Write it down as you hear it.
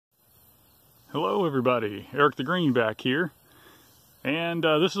Hello everybody, Eric the Greenback here, and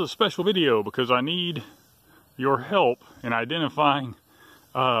this is a special video because I need your help in identifying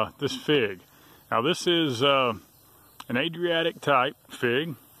this fig. Now this is an Adriatic type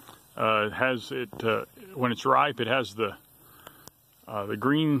fig. When it's ripe, it has the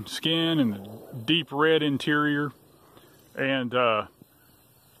green skin and the deep red interior. And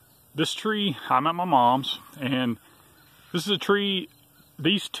this tree, I'm at my mom's, and this is a tree.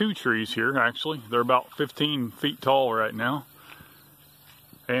 These two trees here, actually, they're about 15 feet tall right now.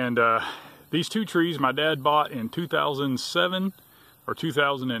 And these two trees my dad bought in 2007 or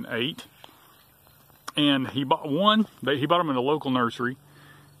 2008. And he bought one, he bought them in a local nursery,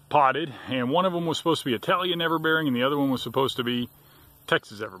 potted, and one of them was supposed to be Italian everbearing and the other one was supposed to be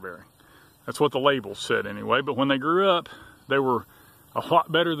Texas everbearing. That's what the label said anyway, but when they grew up, they were a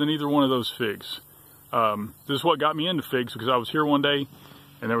lot better than either one of those figs. This is what got me into figs, because I was here one day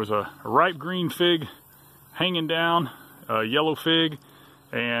and there was a ripe green fig hanging down, a yellow fig,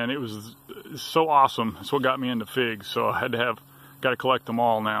 and it was so awesome. That's what got me into figs, so I had to got to collect them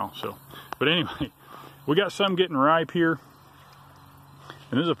all now. So, but anyway, we got some getting ripe here,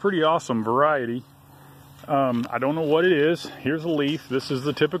 and this is a pretty awesome variety. I don't know what it is. Here's a leaf. This is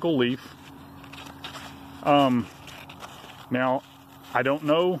the typical leaf. Now, I don't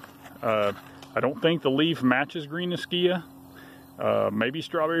know. I don't think the leaf matches green Ischia. Maybe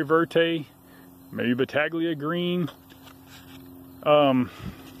strawberry verte, maybe Battaglia green. Some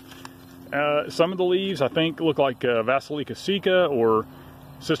of the leaves I think look like Vasilika Sika or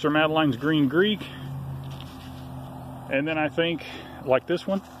Sister Madeline's green Greek. And then I think, like this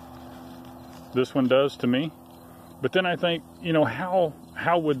one does to me. But then I think, you know,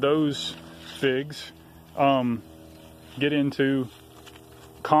 how would those figs get into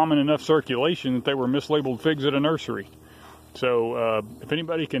common enough circulation that they were mislabeled figs at a nursery? So if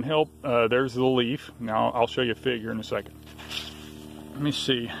anybody can help, there's the leaf. Now I'll show you a fig here in a second. Let me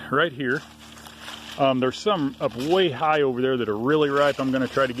see, right here. There's some up way high over there that are really ripe. I'm going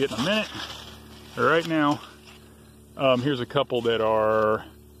to try to get in a minute. Right now, here's a couple that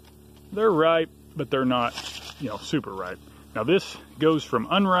they're ripe, but they're not, you know, super ripe. Now this goes from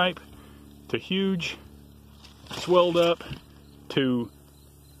unripe to huge, swelled up, to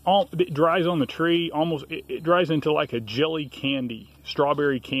it dries on the tree, almost, it dries into like a jelly candy,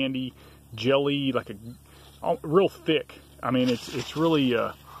 strawberry candy, jelly, like real thick. I mean, it's really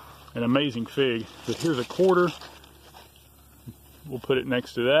an amazing fig. But here's a quarter. We'll put it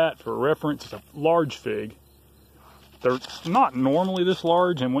next to that for reference. It's a large fig. They're not normally this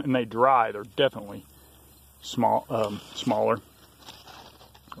large, and when they dry, they're definitely smaller.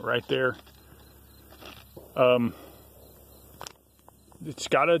 Right there. It's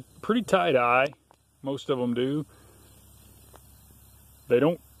got a pretty tight eye. Most of them do. They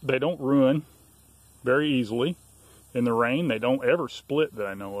don't ruin very easily in the rain. They don't ever split that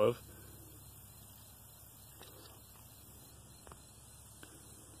I know of.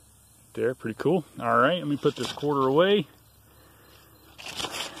 There, pretty cool. All right, let me put this quarter away,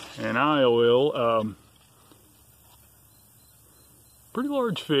 and I will. Pretty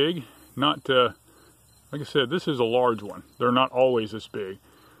large fig, not. Like I said, this is a large one. They're not always this big.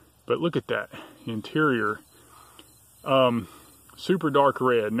 But look at that interior. Super dark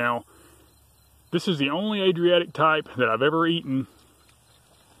red. Now, this is the only Adriatic type that I've ever eaten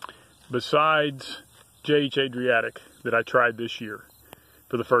besides JH Adriatic that I tried this year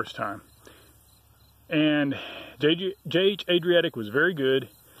for the first time. And JH Adriatic was very good,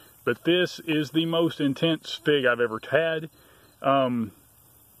 but this is the most intense fig I've ever had.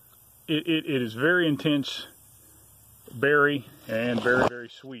 It is very intense berry and very, very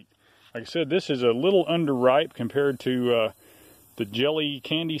sweet. Like I said, this is a little underripe compared to the jelly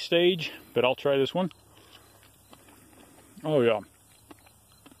candy stage, but I'll try this one. Oh yeah.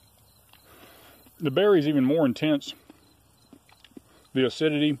 The berry is even more intense. The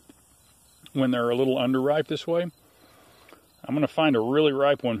acidity when they're a little underripe this way. I'm going to find a really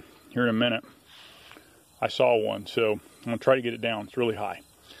ripe one here in a minute. I saw one, so I'm going to try to get it down. It's really high.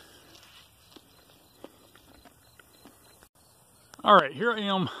 All right, here I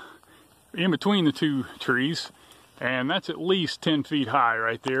am in between the two trees, and that's at least 10 feet high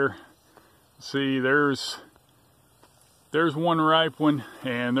right there. See, there's one ripe one,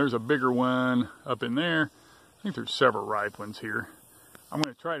 and there's a bigger one up in there. I think there's several ripe ones here. I'm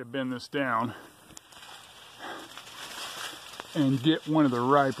going to try to bend this down and get one of the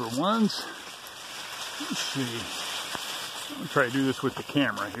riper ones. Let's see. I'm going to try to do this with the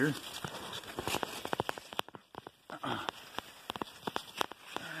camera here.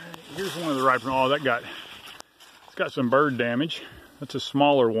 Here's one of the ripe. Oh, it's got some bird damage. That's a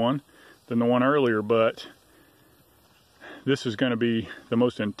smaller one than the one earlier, but this is going to be the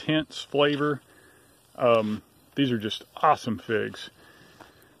most intense flavor. These are just awesome figs.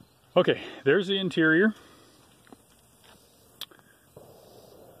 Okay, there's the interior.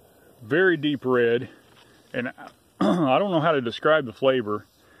 Very deep red, and I don't know how to describe the flavor.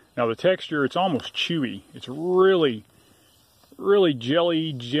 Now the texture, it's almost chewy. It's really, really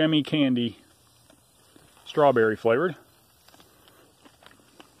jelly, jammy candy, strawberry flavored.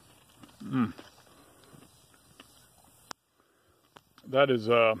 That's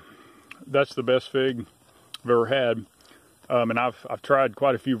the best fig I've ever had. And I've tried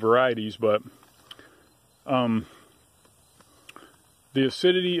quite a few varieties, but the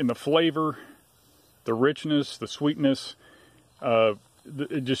acidity and the flavor, the richness, the sweetness,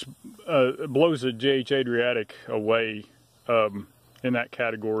 it just blows the JH Adriatic away in that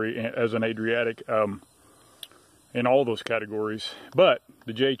category as an Adriatic, in all those categories. But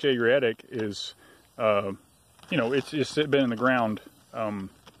the JH Adriatic is, you know, it's been in the ground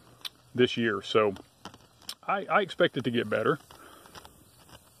this year, so I expect it to get better.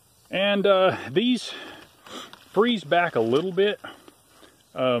 And these freeze back a little bit,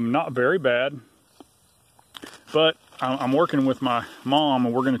 not very bad, but I'm working with my mom,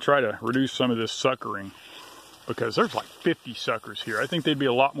 and we're going to try to reduce some of this suckering, because there's like 50 suckers here. I think they'd be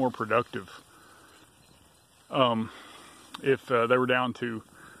a lot more productive if they were down to,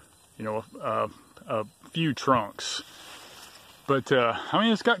 you know, a few trunks. But I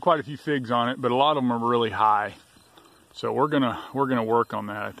mean, it's got quite a few figs on it, but a lot of them are really high. So we're gonna work on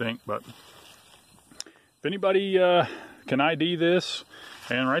that, I think. But if anybody can ID this,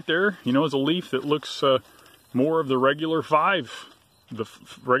 and right there, you know, is a leaf that looks more of the regular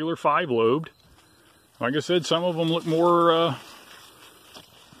regular five lobed. Like I said, some of them look more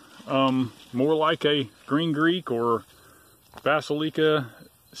more like a green Greek or Basilica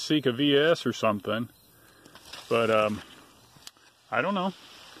Sika VS or something. But I don't know.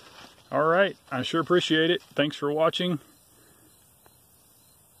 All right, I sure appreciate it. Thanks for watching.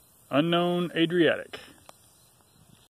 Unknown Adriatic.